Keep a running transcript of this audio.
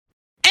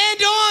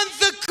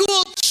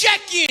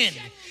check-in.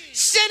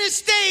 Center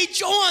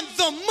stage on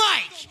the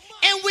mic.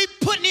 And we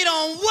putting it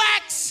on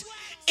wax.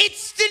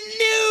 It's the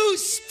new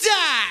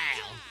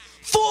style.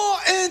 4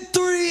 and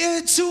 3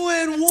 and 2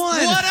 and 1.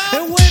 What up?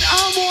 And when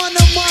I'm on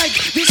the mic,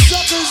 these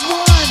suckers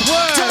run.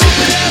 Word. Tell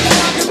me that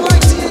I can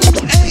write to you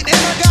ain't.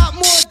 And I got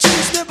more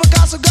juice than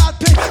Picasso got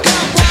picked. Got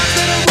rhymes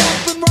that are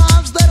rough and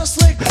rhymes that are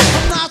slick.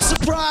 I'm not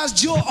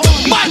surprised you're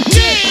on My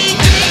team.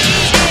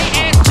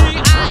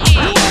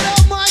 What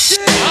up, my team?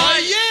 Oh,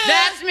 yeah.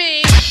 That's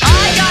me.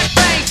 I got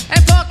franks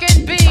and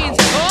fucking beans.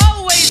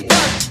 Always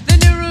bust the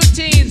new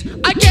routines.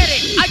 I get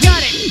it, I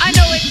got it, I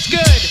know it's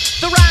good.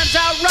 The rhymes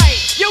are right,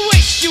 you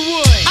wish you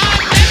would. I'm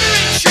never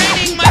in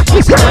training. My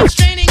voice is not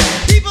straining.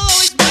 People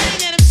always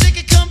biting and I'm sick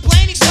of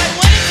complaining. So I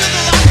went into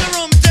the locker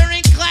room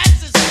during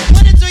classes.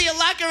 Went into your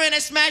locker and I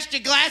smashed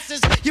your glasses.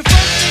 You're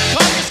from St.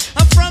 Caucus,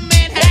 I'm from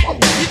Manhattan.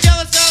 You're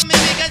jealous of me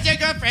because your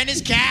girlfriend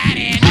is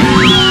catting.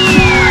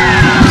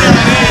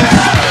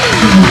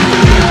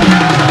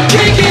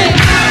 Kick it!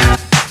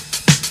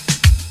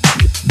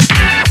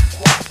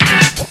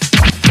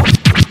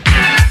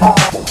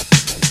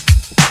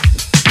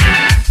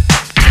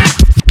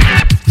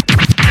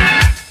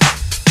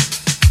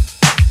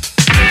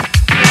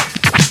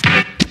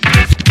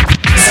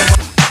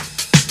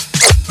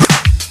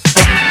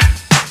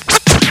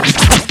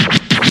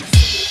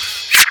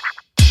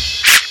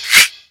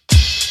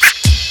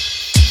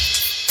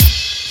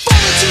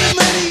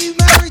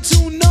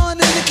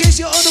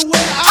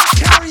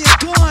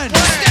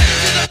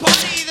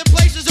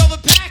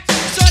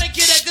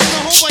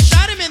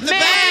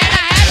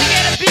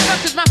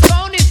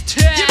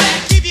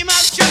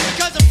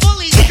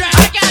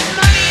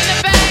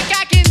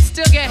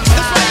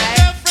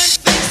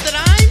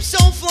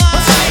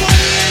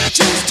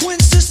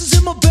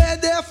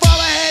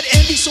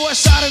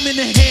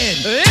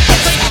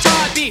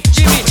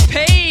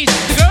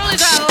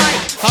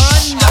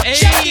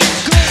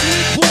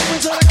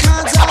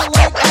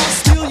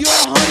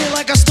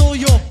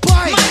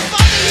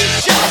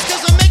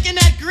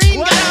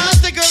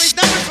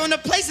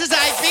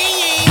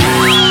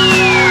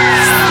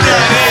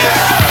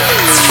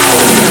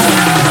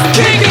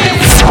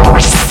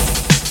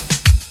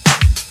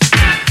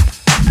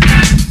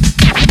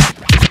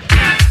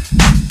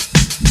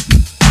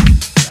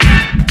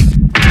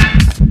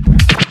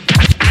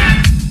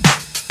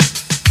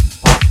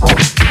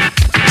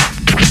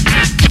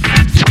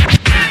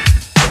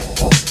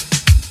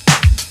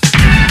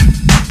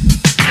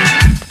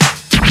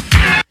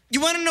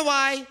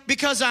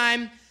 Because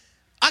I'm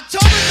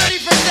October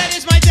 31st, that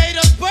is my date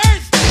of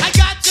birth. I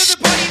got to the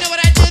party, know what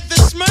I did? The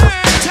smurf.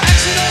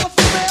 Taxing all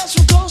females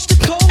from coast to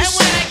coast. And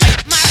when I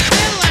get my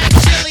fill, I'm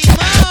chilly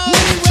mo.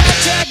 We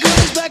ragtag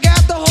girls back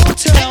at the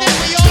hotel. And then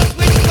we all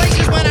switch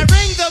places when I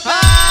ring the bell.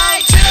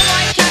 I chill a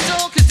White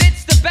Castle, cause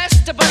it's the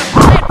best. But a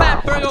fried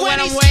fat burger when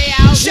I'm way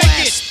out Check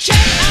west. it.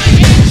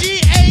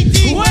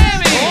 K-I-N-G-A-D.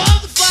 Whammy.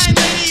 All the fine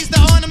ladies,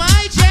 they're on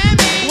my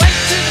jammy. Went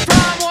to the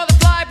prom or the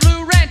fly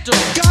blue rental.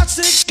 Got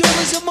 6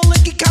 girls in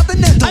Malinky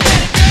Continental. I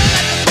met a girl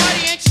at the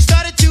party and she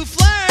started to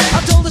flirt.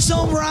 I told her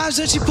some rhymes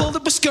and she pulled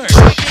up a skirt.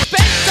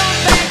 Spent on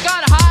bank,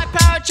 got a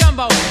high-powered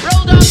jumbo.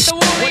 Rolled up the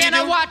woolly and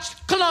I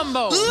watched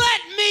Columbo.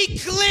 Let me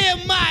clear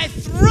my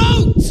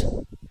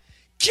throat.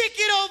 Kick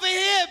it over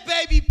here,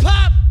 baby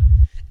pop.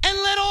 And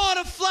let all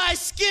the fly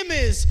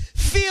skimmers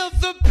feel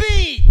the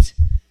beat.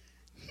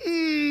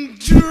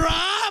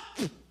 Drop.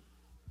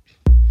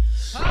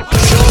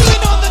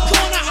 Cruising on the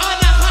corner on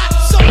a hot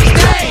summer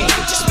day.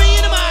 Just me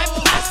and my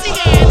posse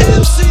and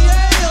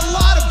MCA, a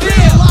lot of beer,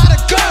 a lot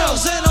of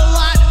girls, and a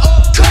lot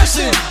of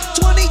cursing.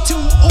 22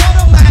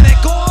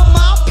 automatic on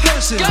my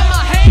person. Got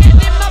my hand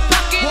in my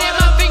pocket and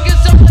my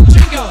fingers on the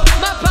trigger.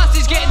 My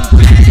posse's getting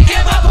big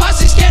and my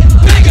posse's getting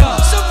bigger.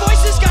 some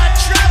voices got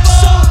treble.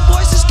 Some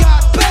voices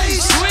got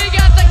bass We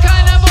got the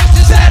kind of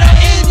voices that are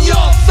in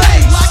your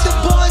face. Like the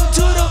bun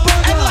to the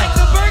burger, And like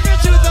the burger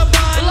to the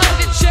bun, like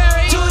the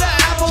cherry to the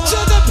apple, to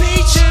the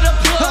peach, to the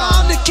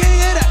plum. I'm the king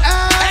of the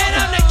app. and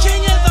I'm the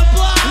king of the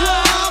block.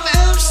 I'm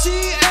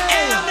MCA.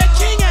 And I'm the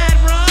king at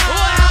rum.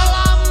 Well,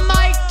 I'm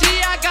mighty,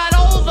 I got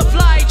all the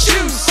fly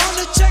juice. On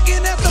the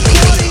check-in at the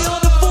party on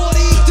the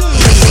 40 dude.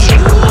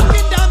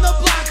 Walking down the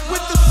block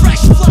with the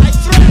fresh fly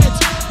threads.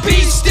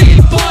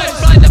 Beastie Boys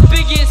fly the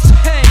biggest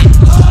head.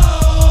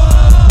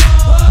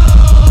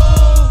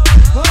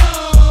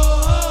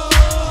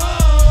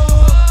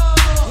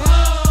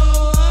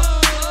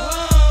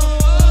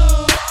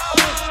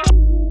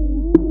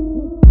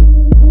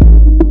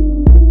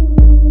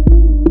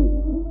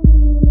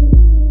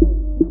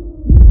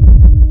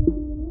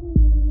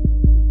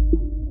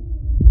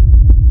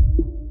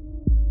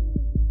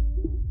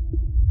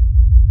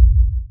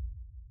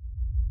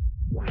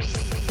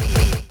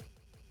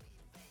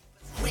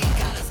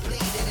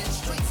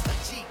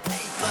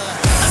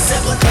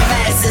 Assemble the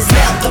masses,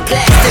 melt the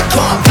plastic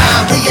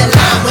compound,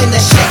 realign when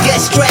the shit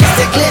gets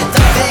drastic, lift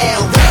the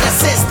veil when the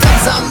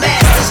systems are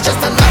masked. It's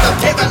just another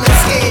pyramid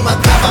scheme, a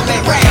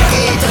government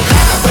racket.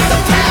 Comply with the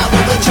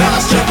power with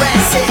Charles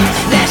Jurassic,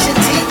 gnashing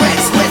T-Rex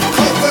with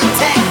covert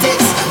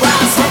tactics.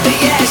 Rise from the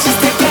ashes,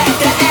 take back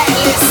the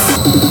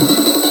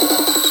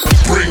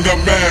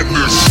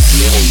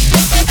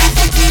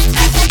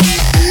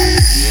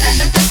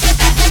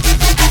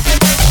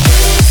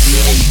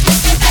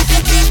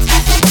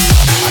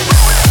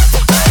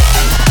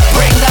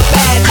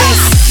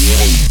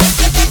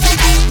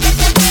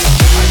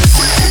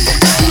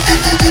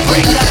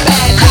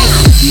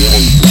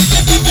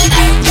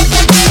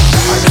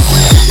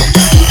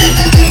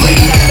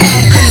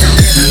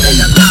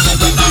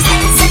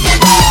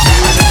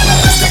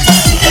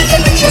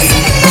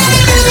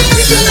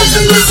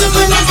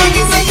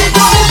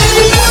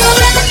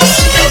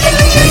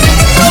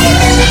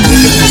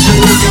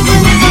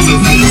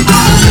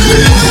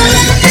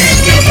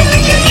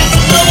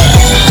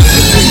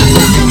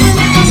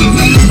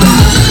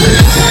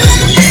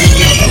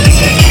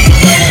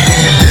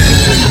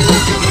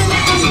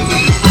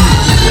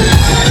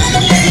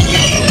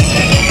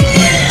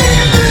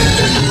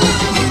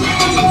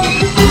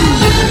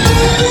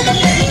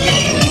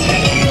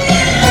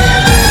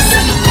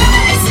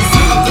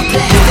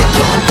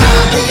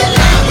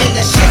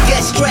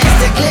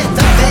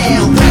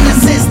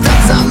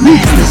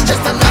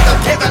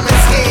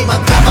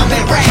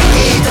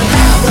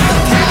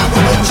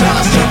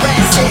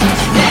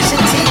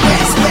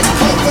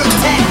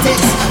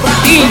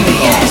From the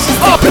ashes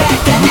they crack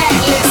the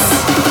atlas.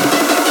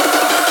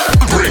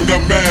 Bring the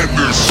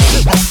madness.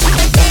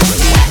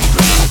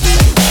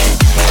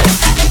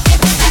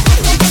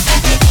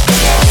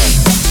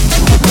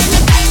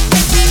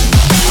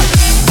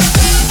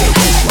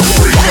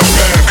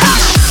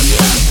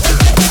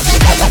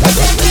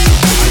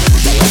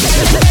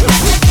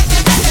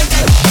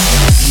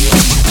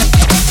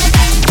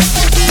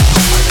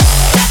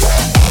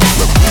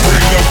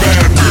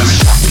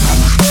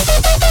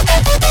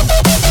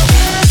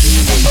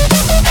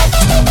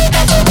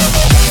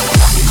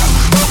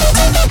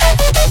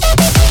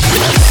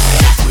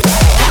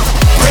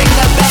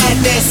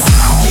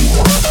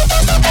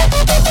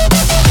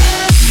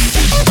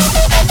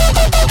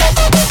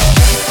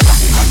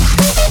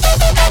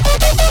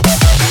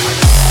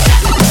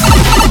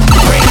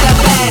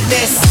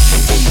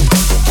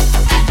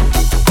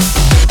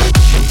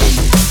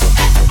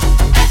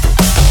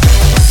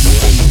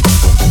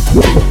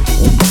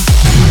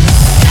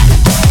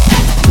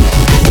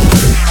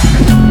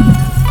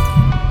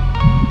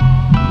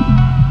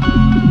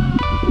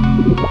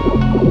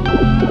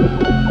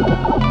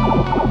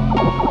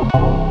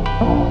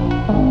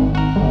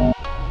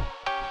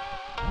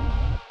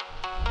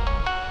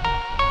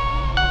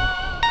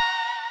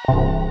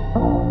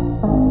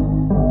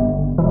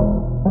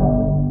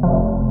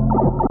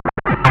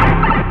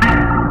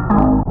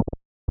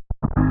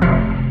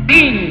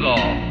 Bingo!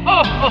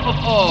 Oh, oh,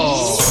 oh,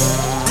 oh.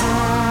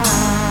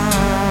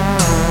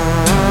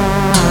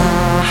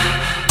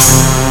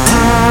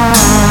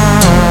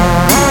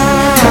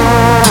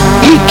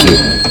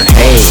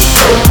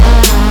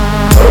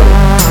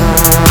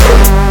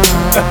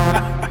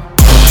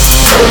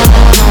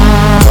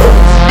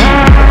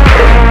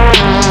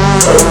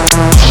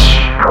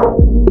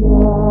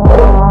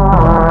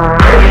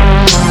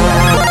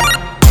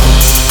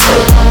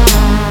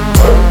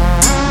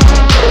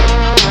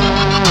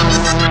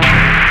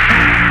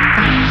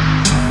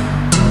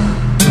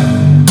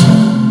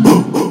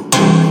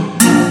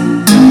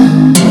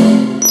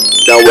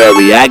 Don't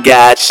worry, I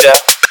gotcha.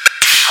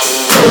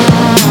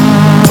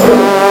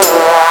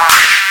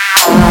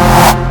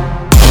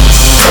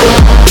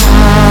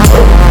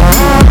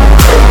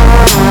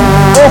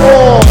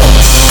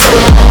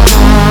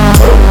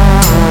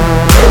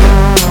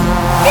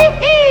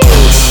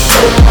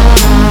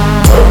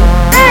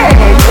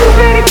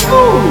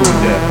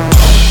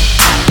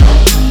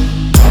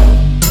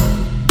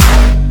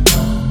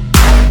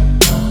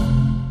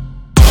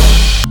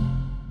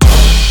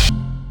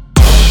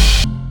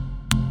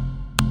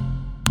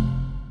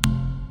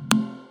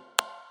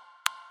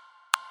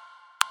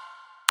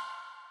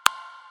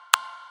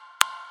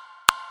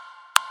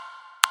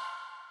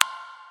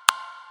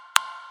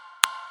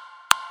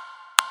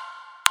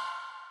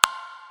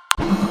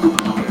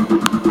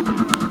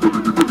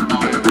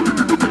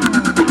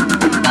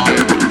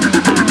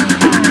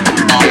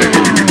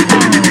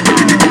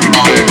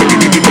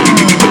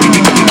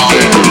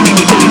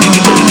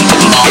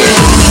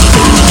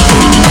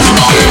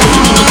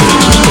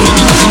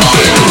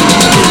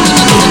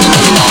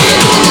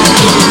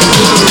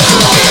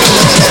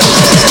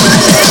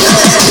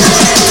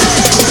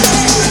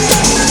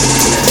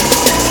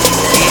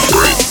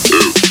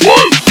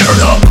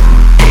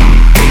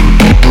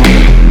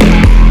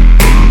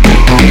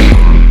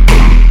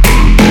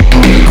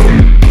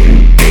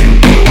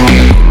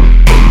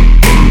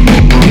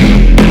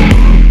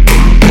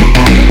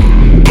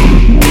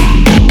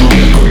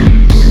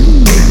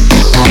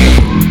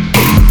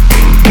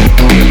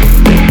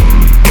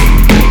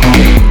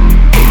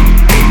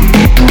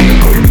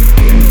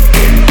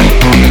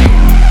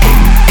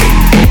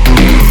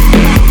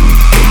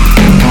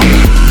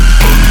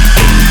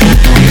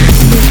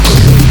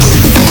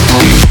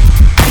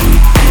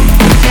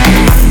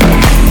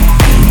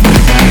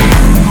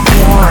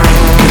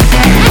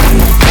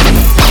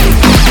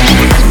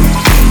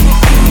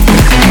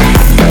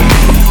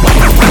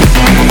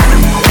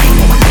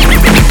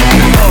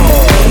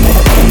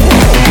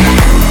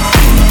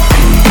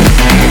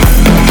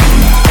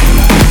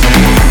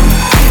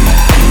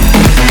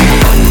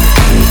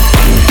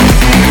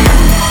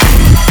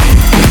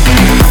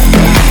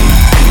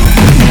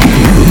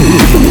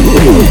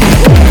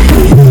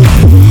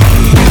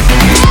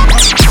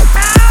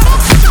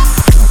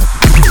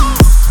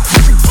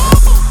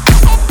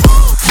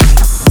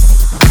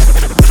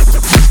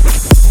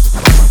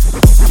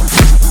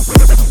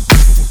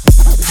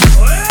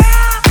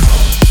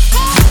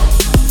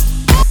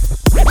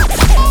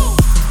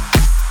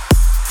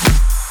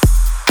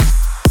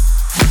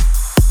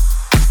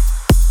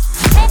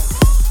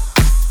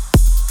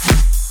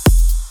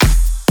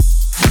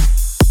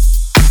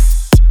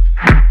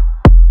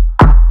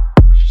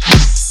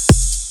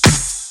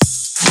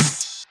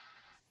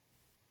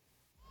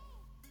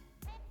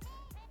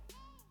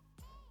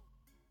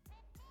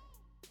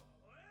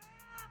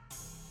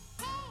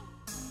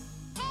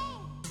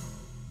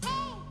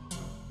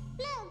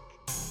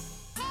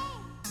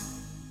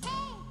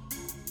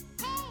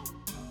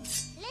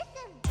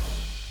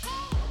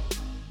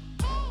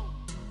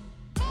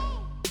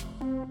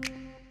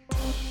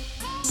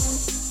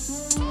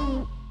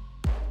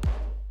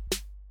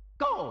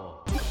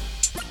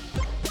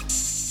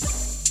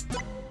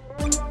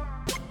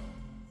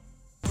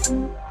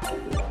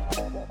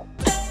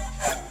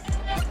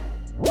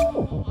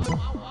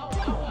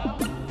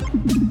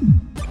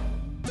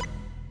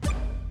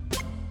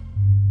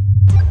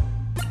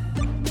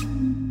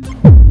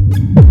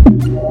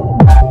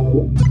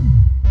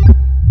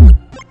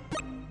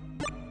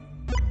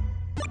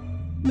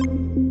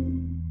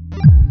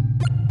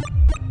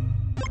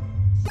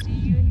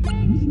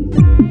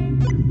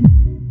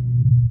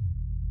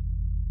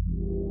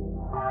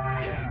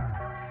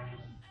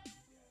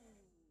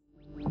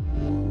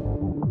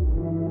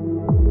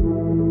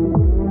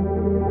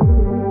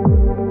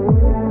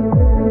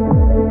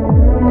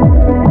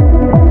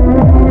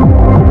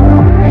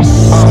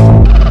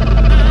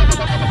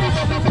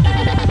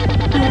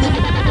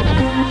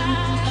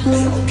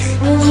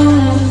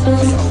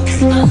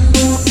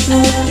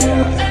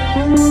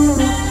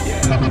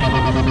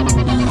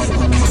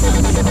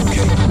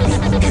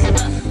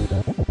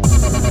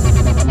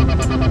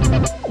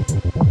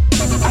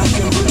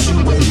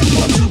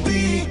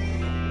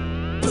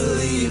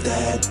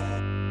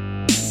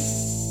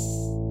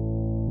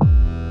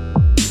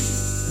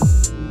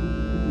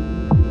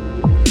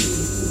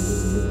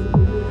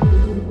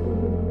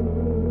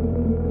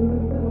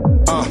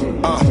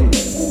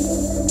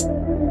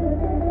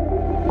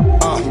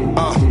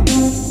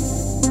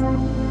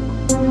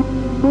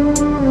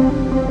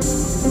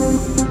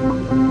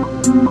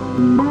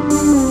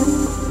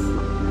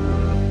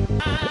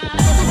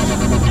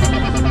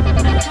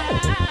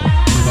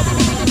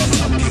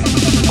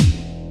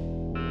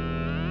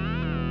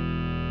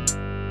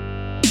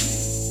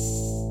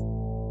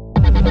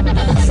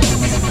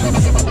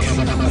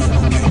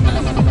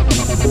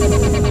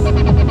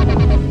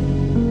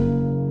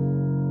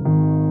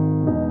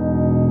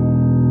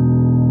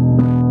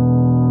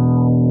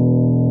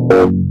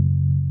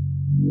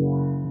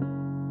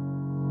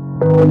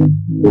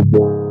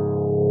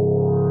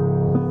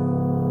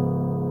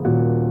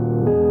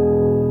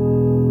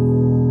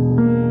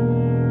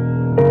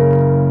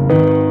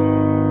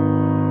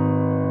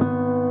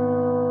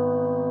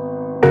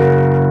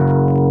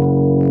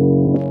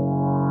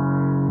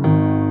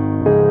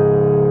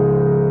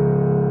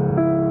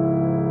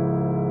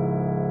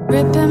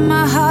 Ripping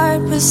my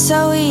heart was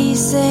so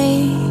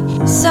easy,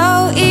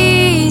 so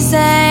easy.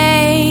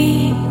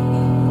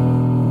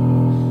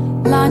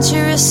 Launch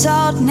your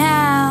assault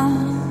now,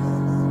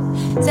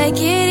 take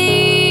it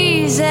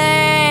easy.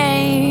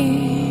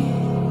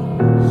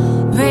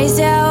 Raise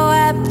your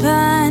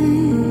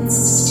weapons,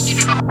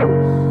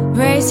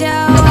 raise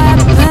your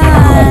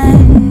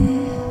weapon.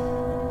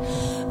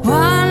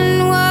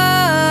 One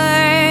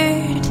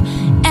word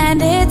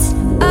and it's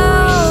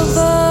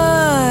over.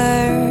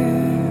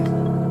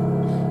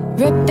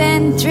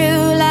 Ripping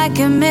through like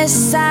a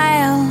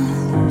missile,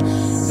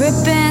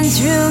 ripping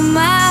through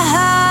my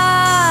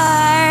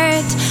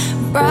heart.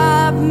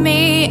 Rob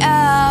me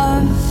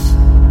of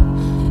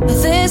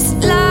this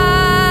love.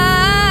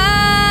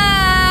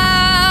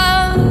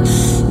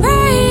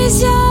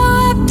 Raise your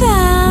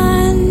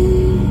weapon,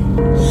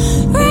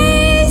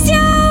 raise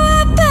your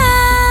weapon,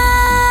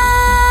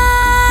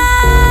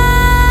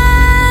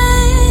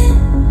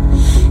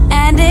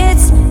 and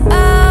it's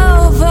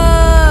over.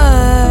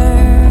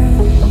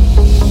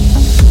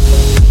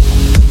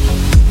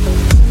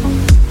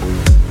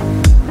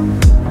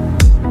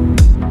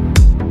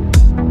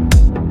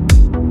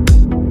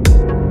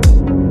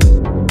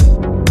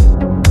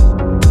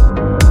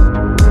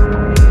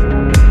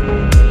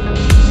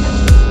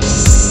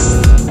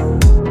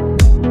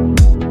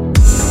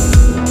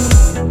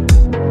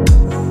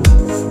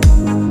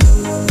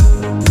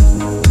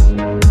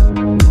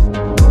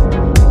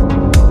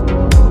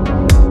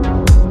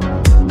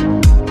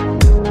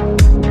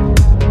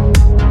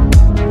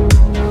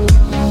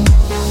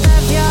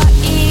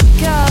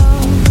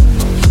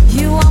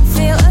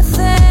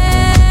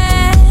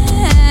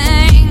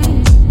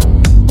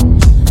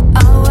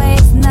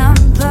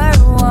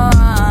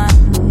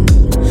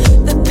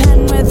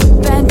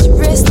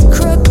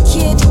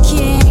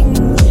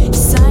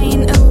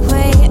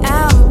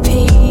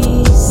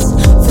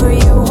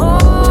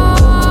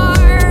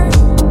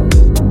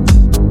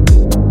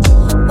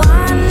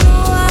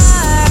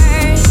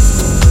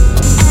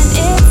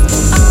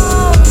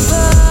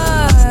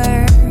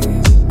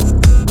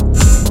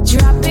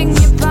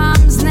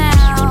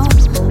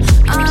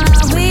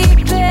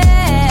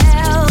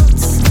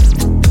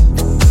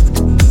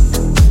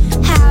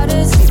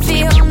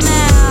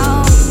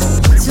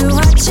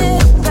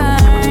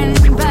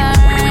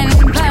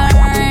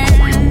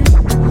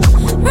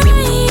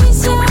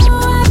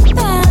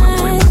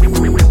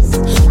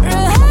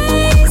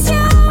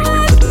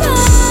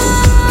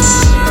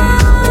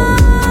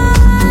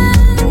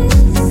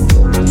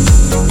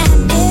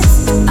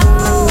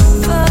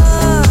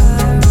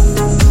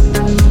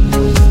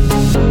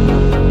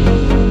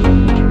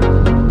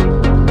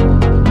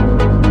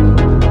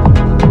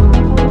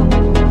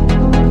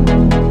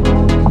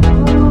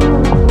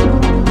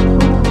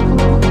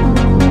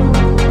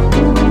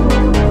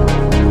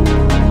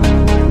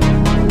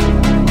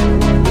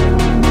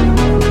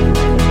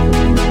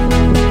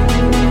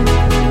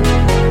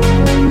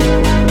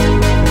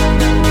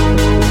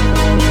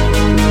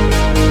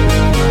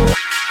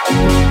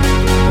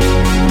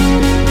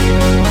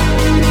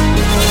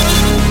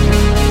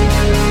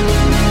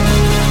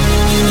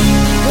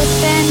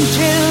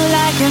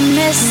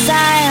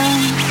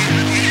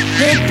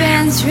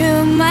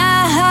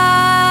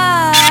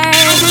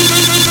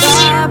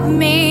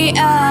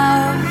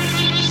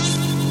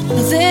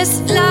 this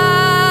love.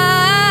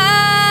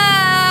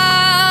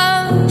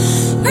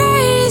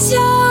 Raise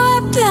your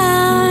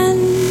weapon.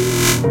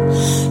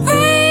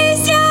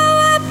 Raise your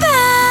weapon.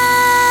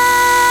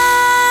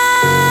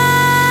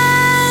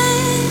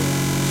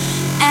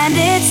 And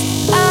it's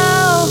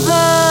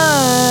over.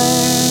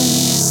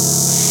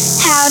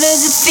 How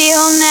does it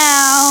feel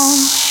now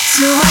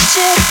to watch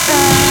it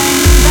burn,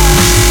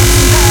 burn,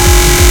 burn?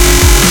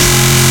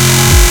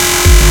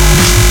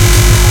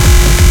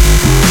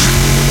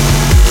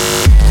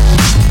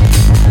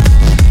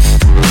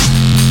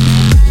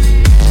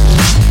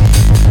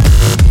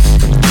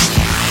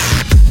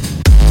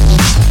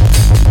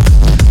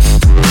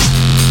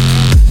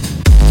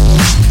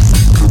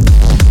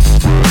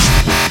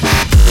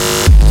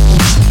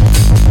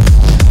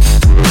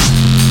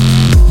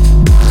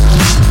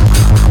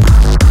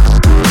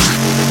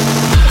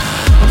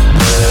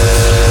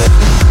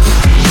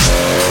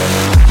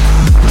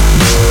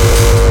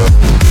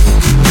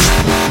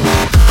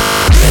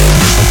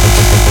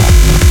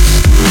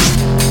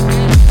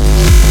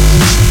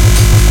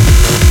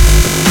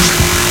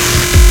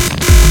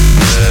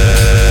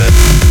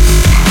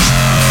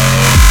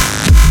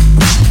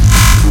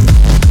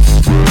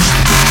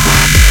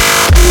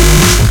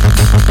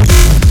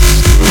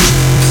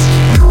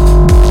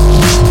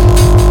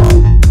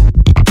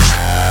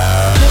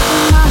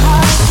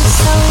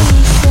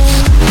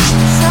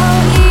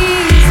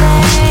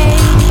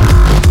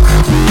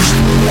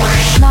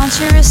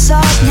 Your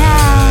assault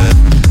now.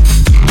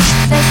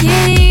 Take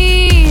it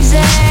easy.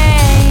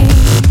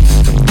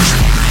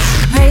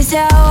 Raise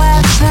your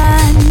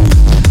weapon.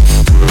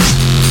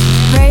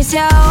 Raise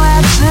your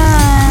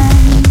weapon.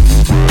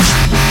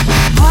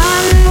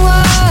 One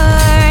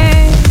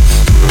word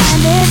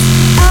and it's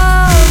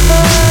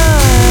over.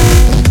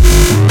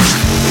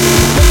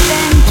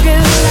 Ripping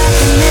through like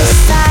a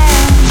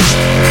missile.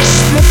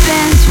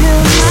 Ripping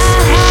through my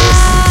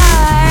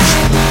heart.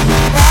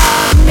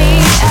 Lock me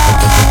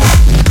up.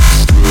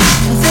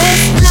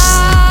 This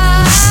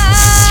love,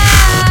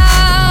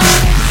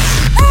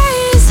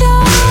 raise your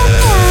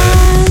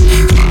weapon,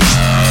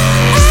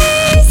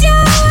 raise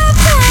your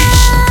weapon,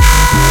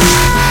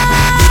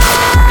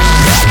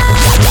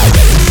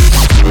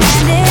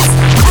 and it's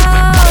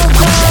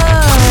over.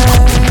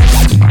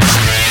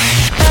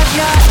 Of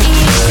your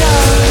ego,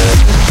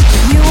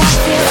 you won't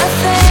feel a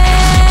thing.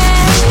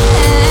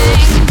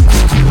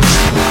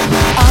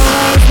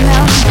 Always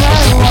number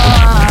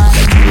one.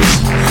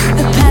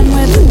 The pen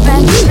with the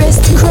bent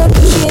wrist,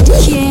 crooked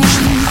king.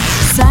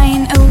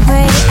 Sign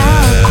away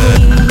our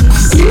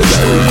peace. Who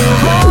you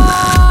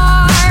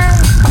are.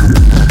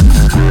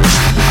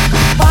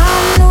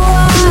 One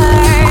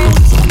word,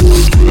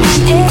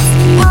 and it's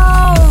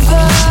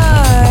over.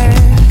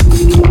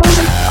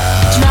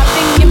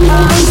 Dropping your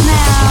bombs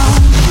now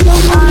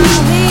on a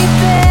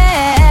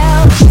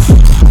rebuild.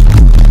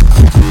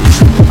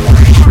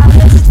 How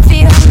does it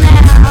feel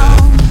now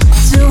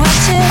to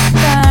watch it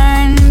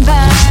burn,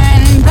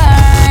 burn,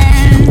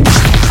 burn?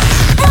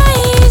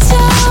 Raise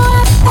your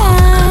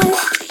weapon.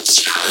 Raise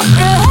your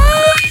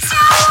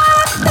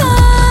weapon.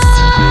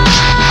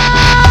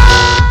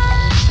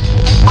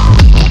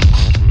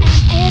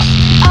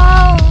 It's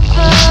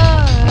over.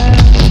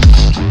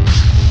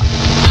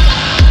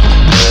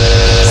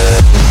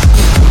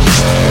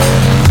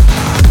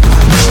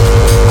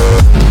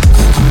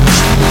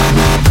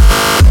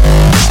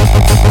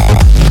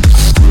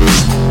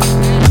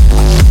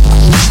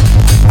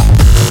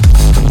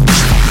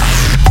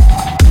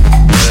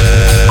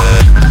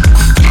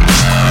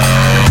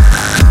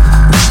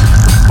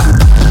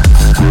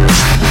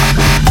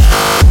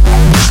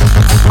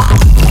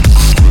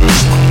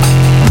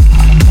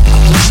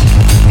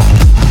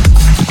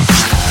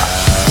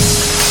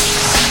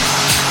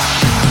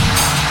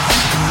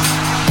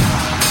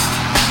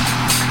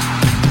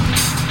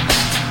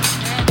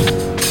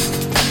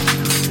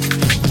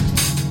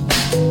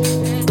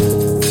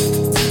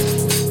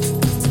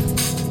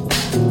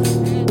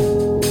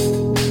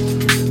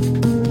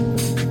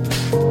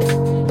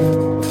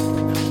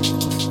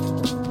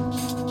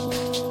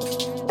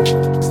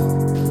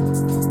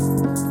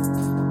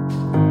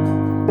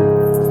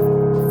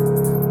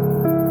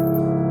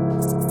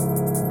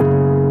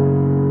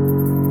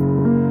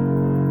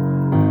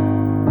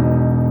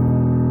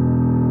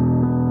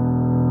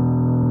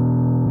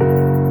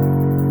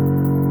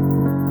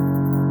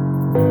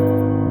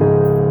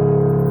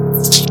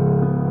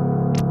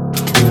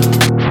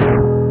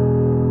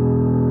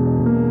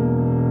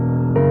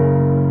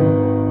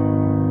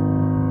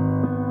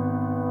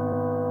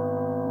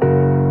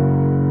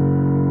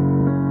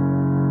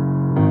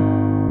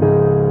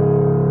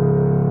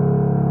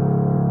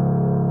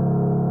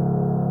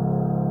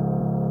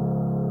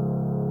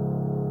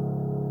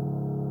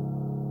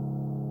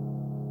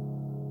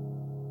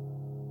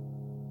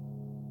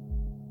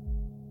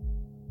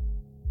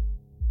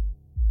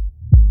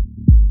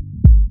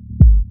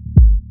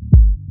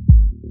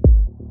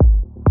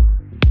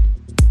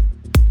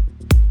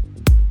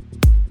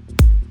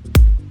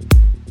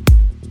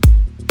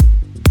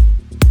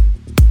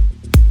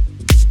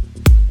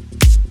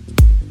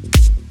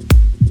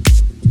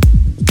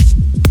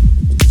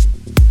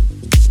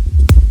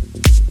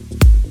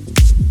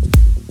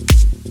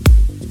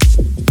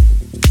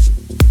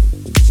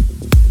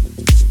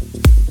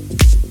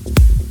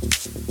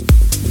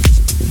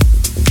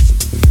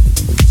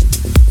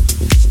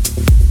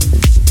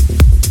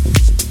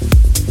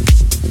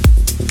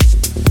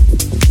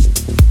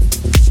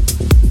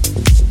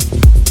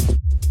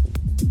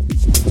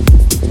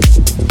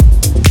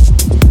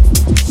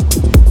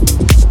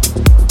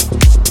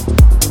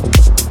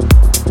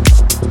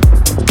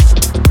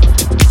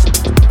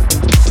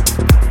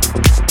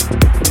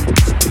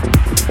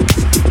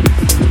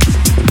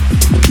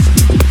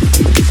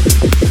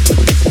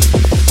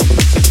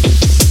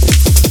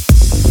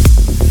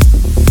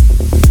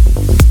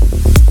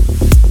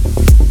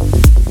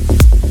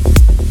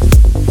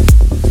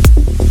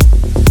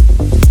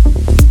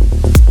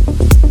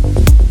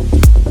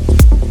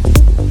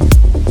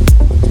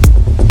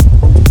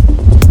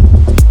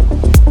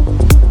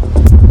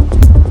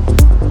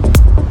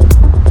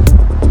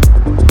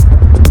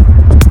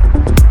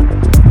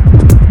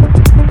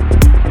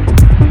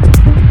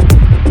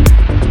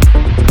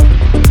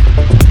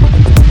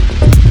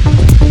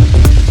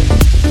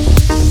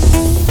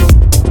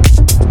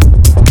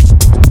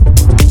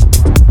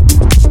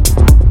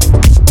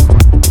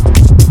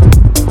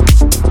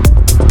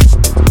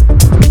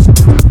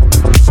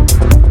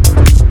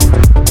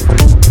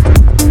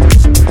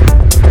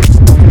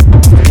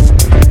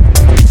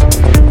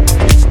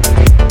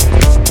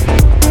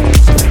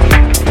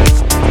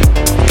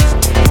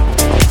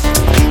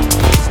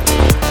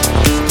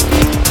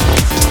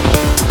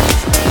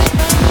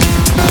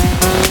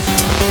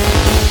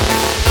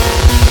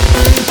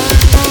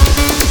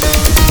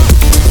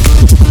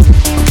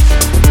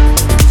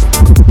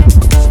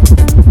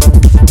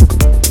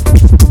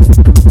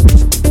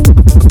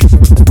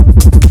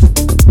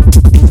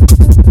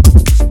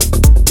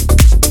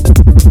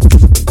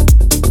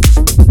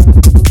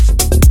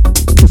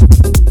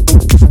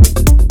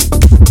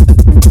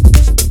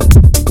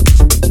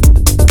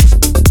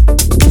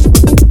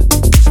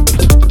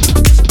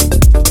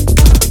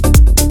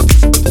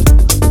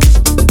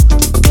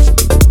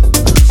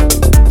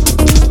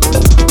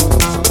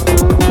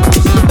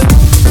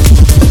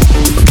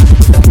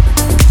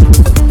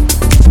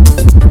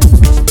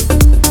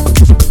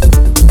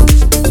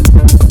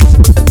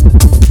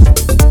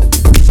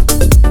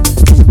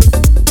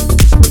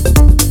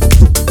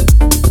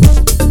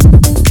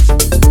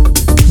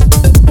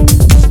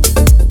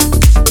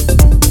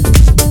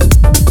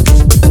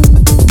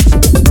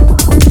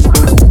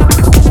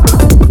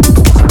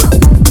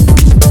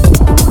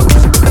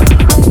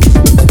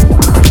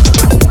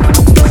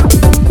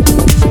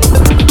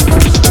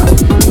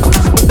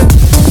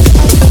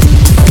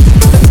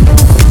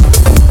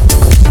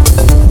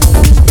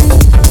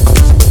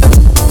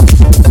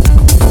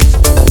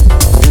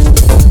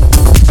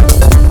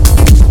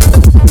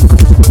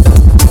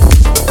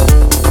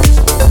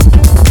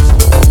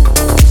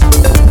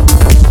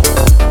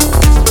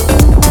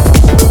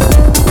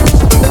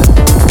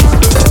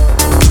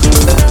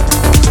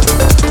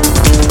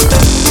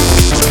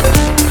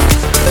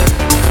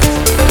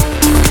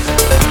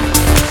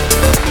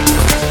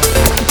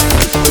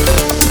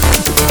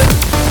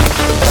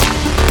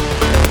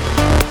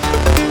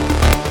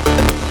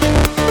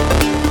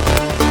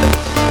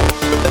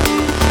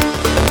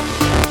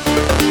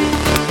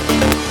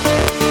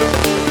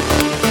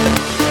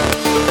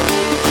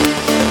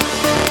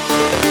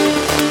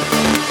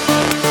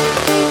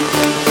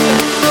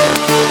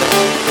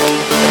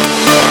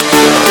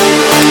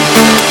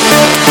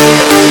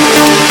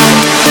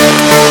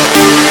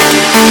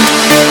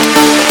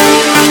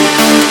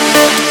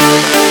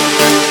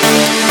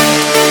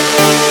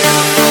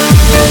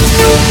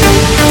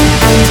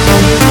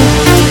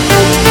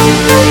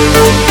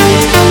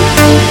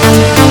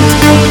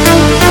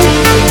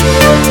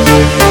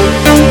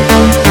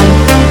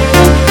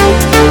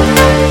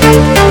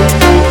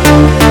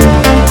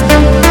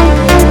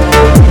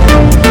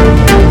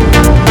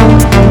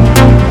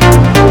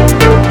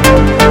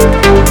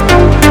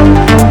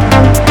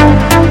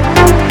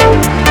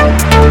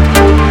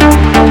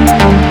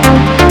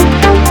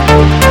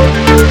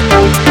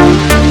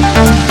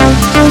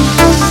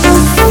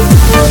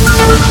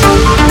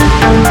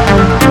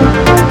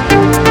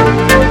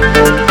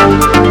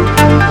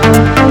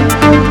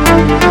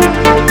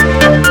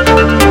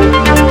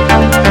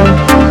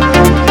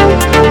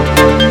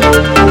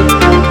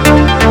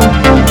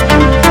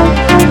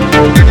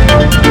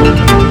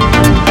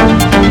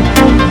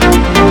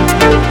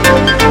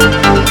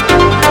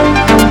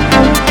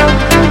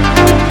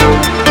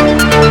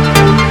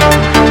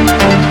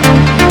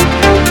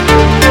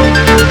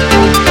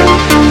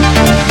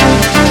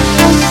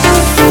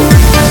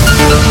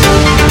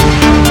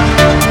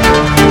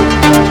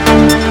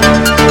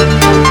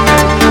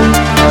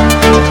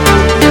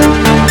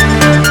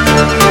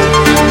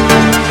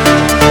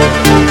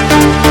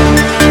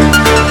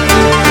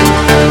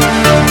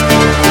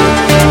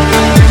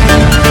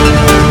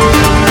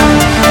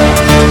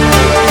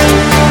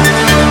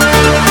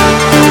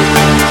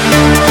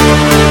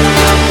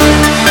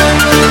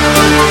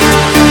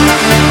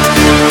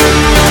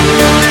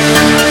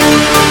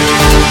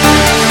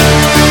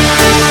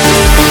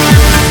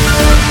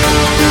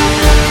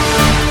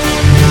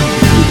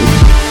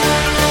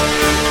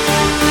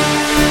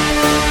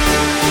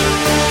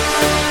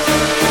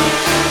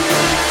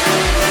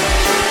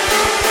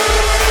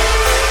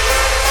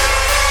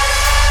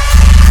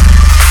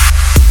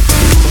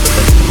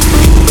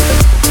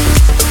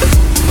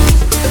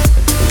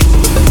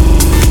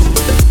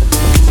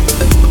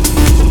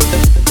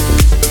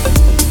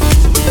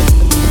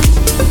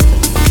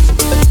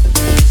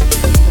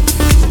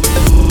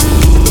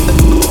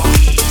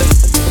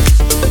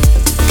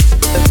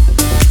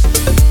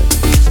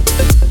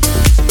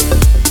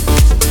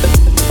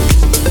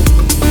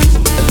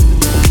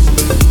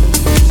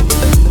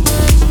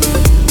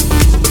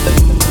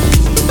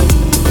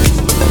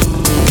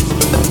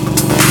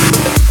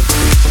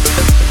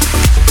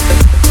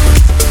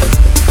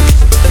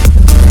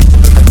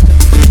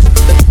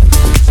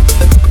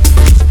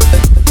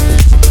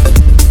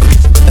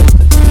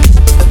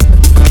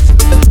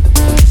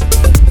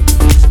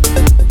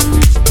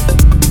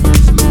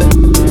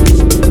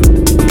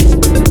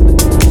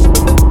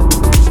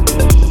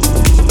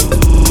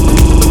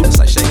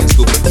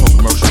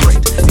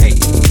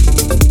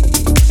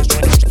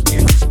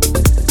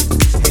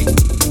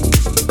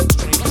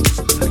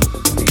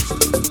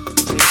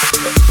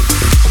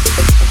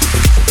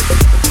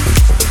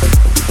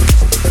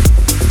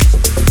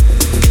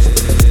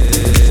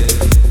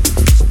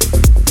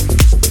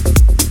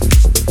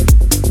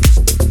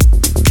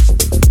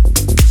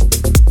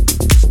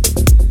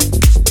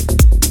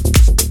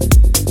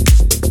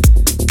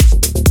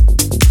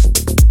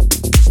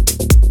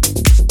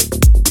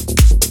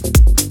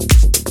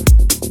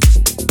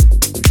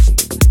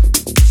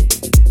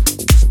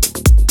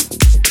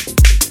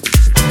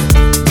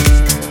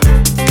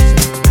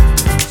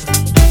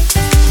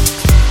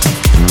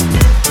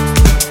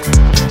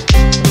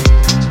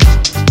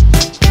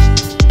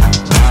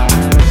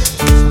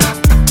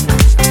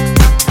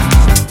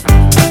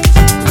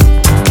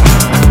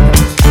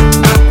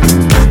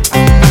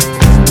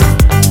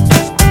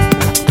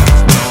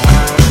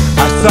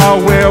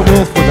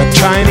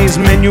 Chinese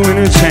menu in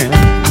his hand,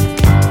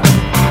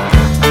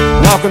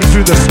 walking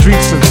through the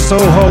streets of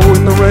Soho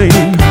in the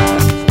rain.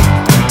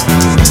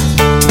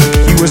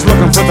 He was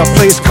looking for the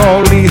place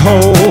called Lee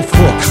Ho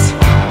Fooks,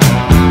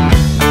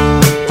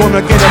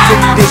 gonna get a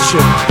big dish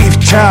of beef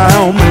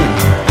chow mein.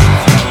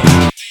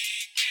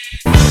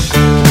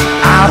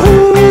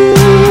 Ahoo,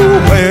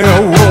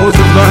 werewolves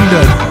of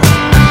London.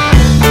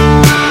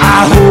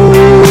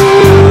 Ahoo,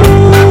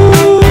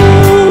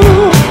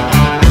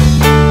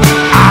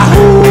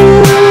 ahoo,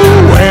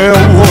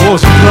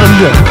 werewolves of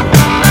London.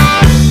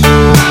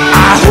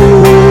 Ahoo,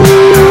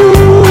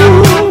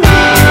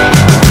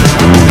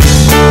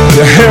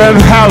 you hear them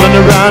howling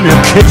around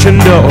your kitchen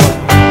door.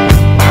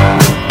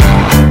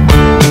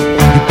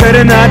 You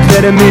better not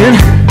let him in.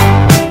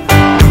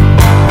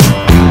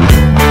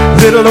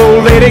 Little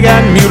old lady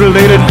got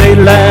mutilated late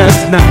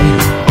last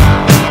night.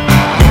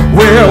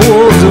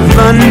 Werewolves of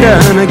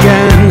London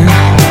again.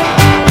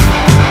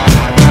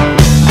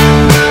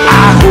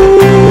 Ahoo,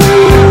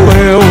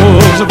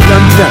 werewolves of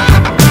London.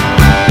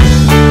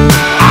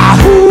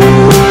 Ahoo,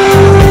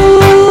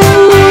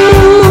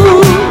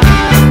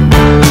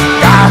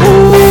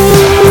 ahoo,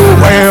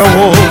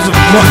 werewolves of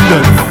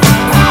London.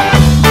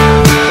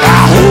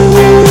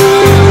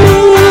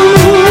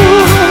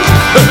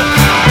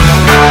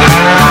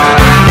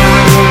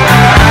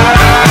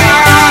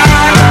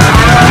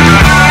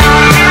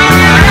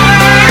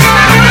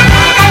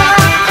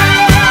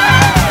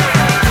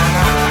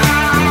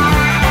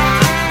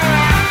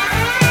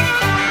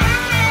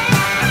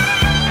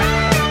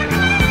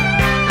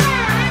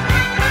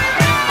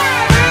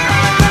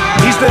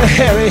 The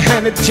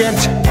hairy-handed gent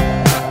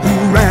who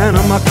ran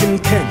amok in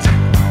Kent.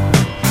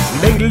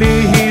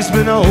 Lately he's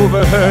been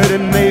overheard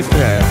in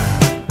Mayfair.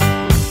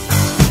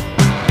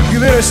 You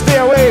better stay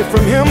away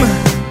from him.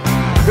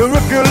 He'll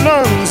rip your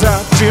lungs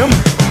out, Jim.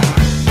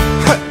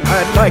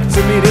 I'd like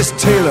to meet his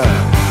tailor.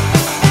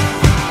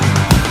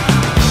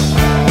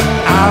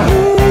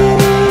 Ahoo,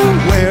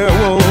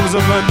 werewolves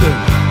of London.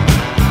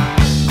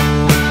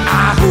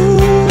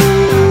 Ahoo.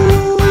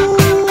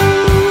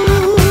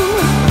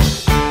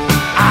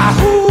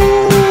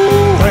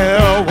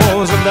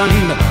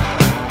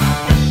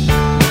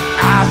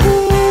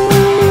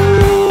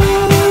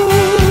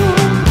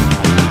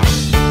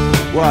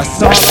 Well, I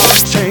saw Lon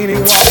Chaney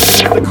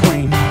walking with the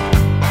Queen,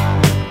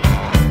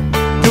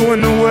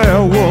 doing the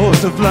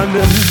werewolves of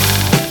London.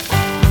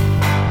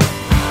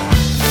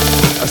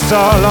 I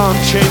saw Lon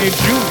Chaney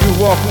Jr.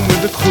 walking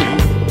with the Queen,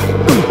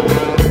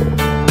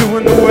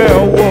 doing the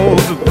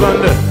werewolves of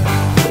London.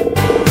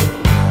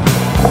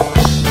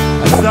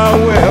 I saw a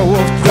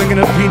werewolf drinking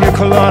a pina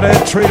colada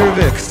at Trader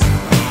Vic's.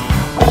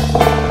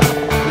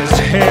 His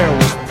hair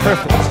was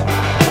perfect.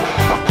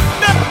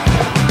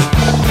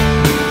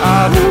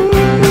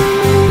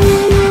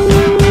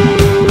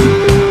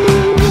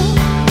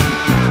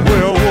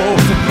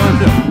 Werewolves of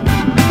London.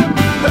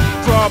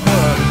 Draw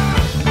blood.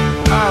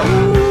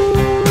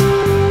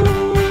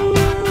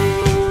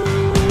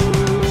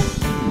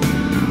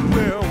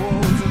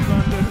 Werewolves of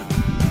London.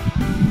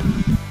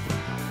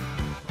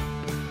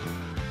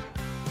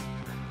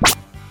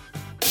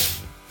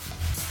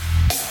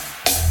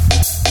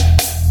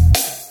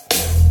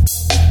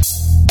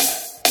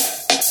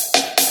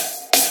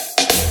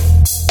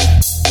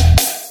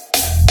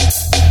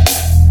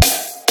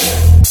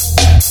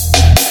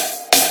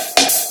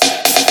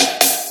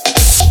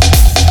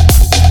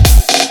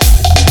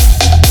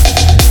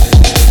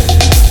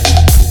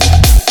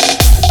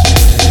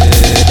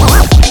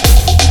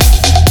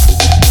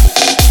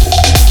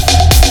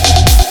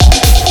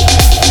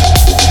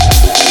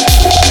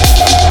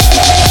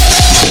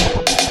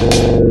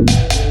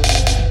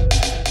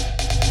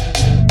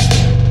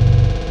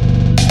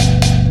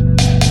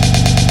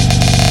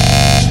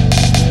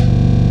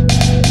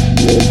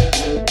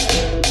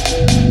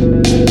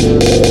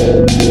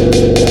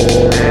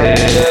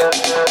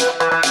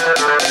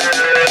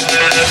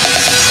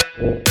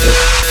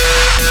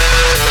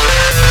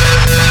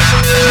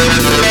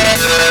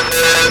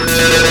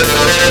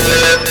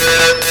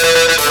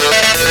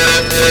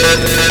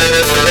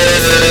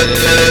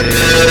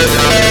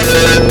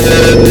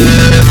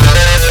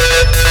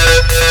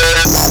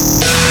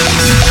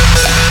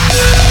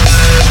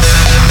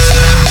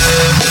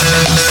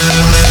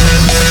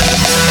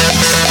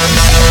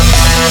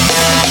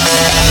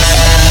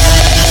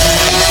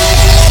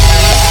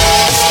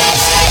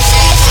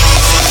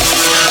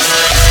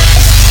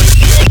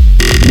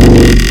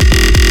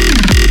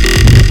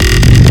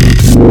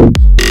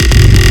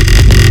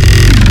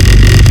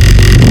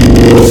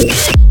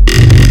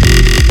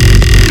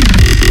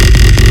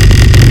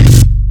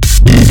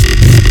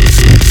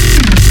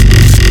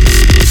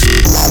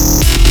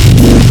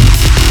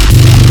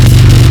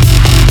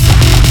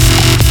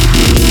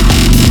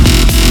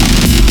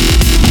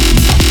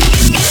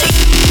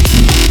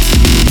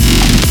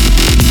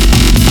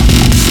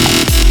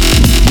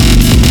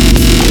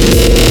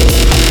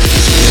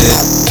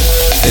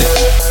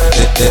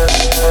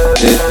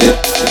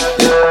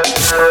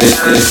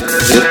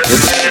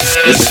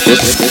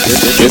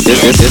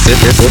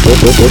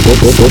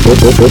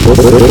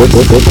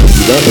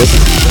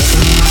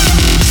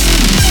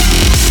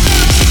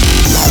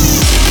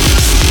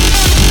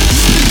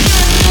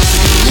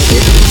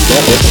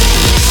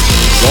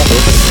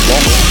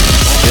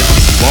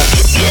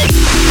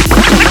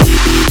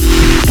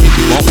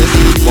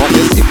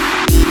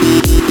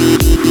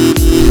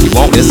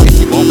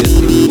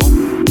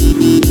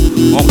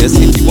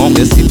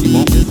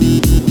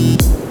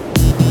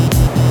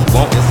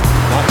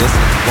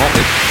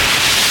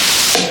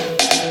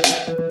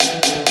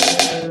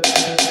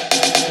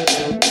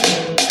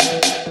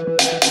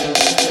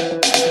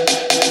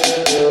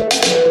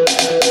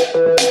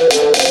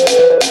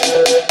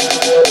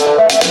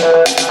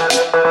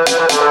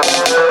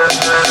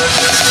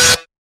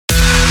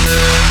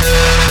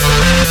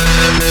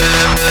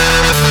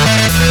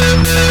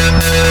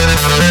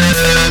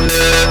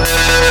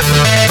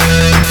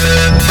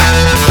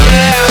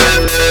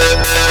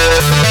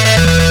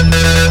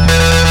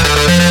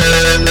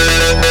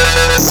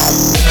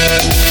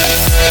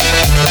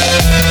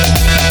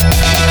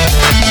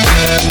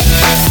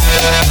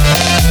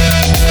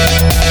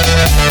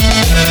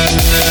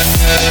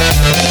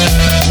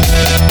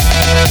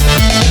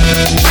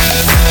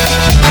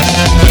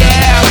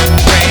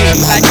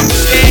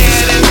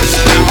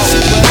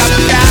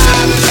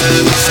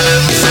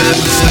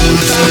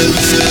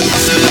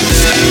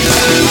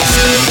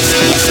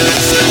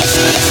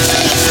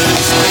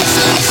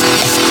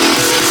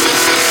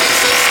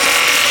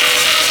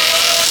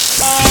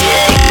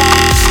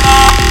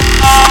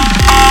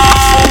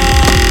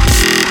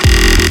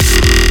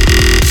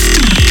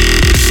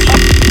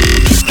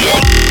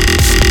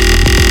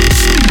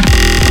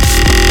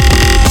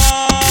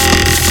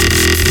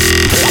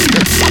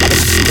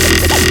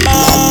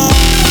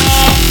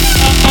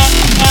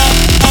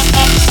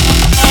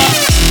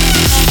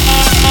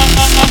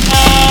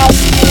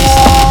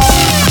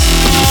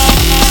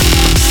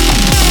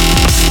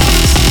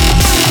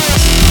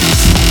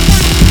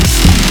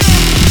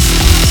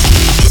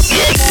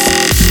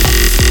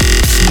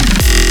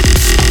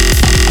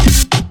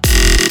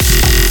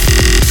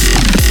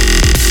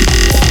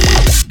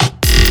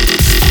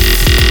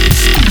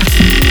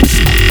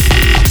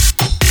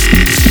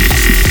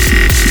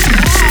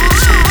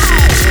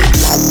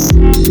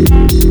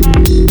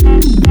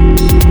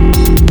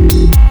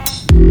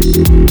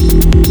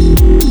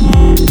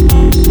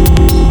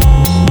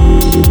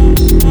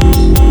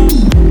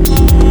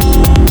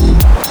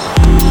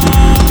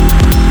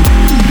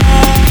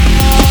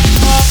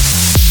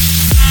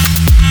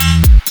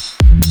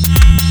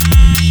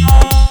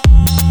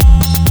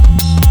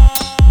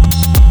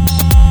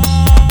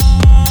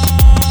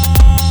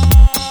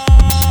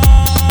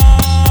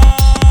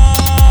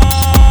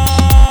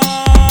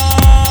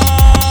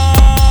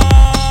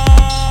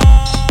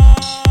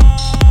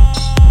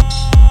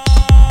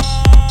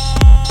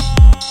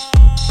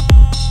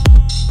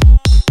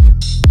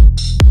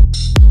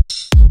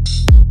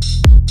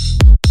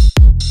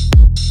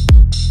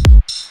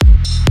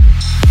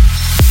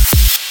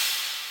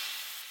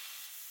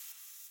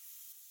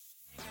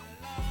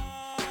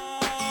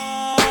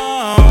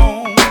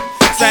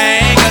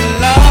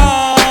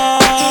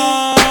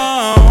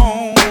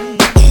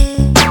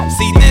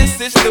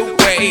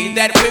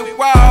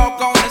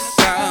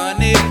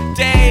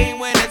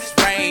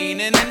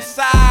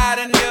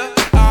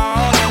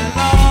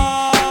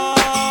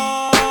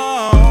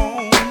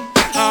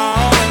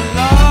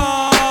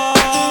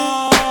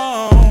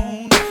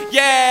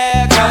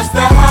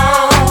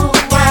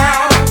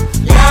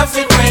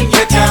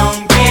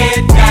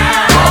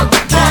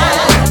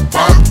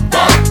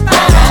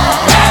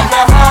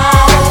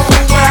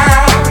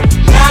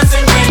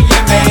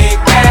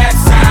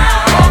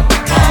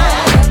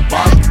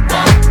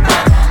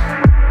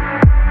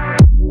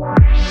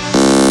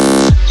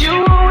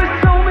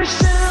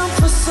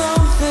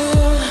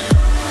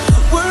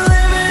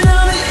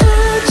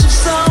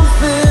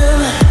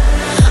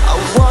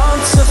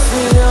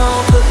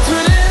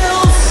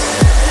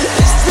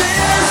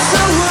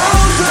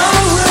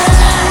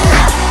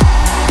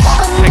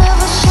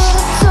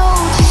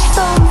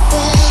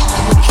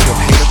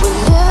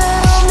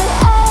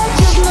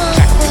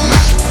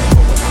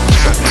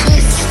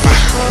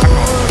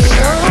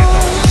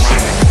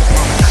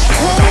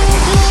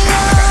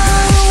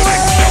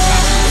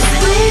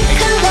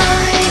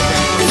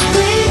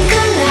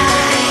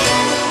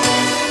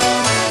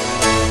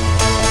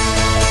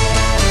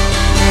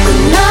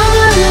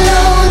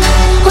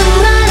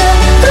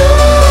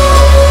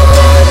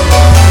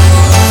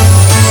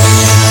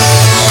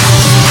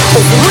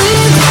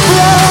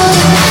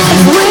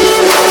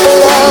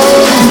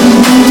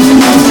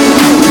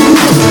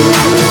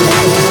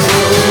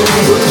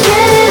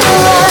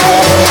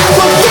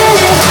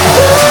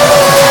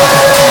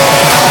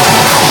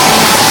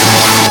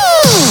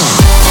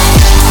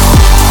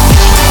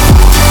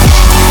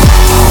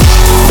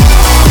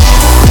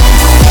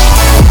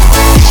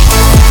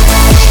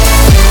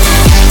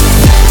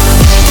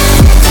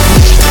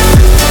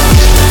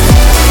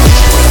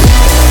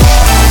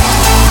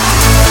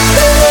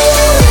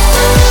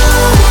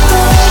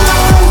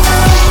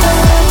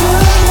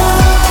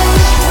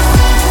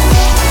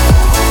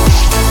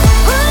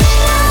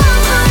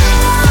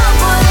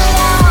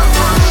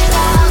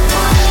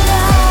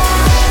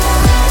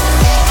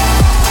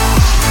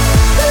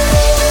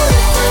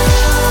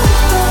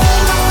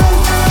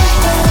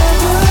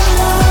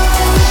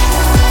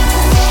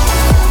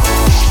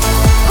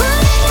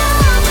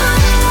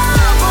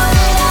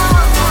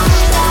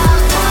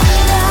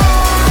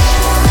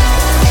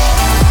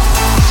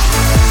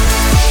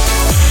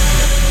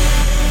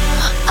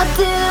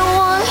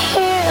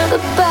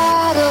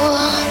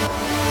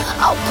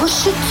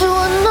 push it to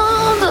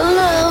another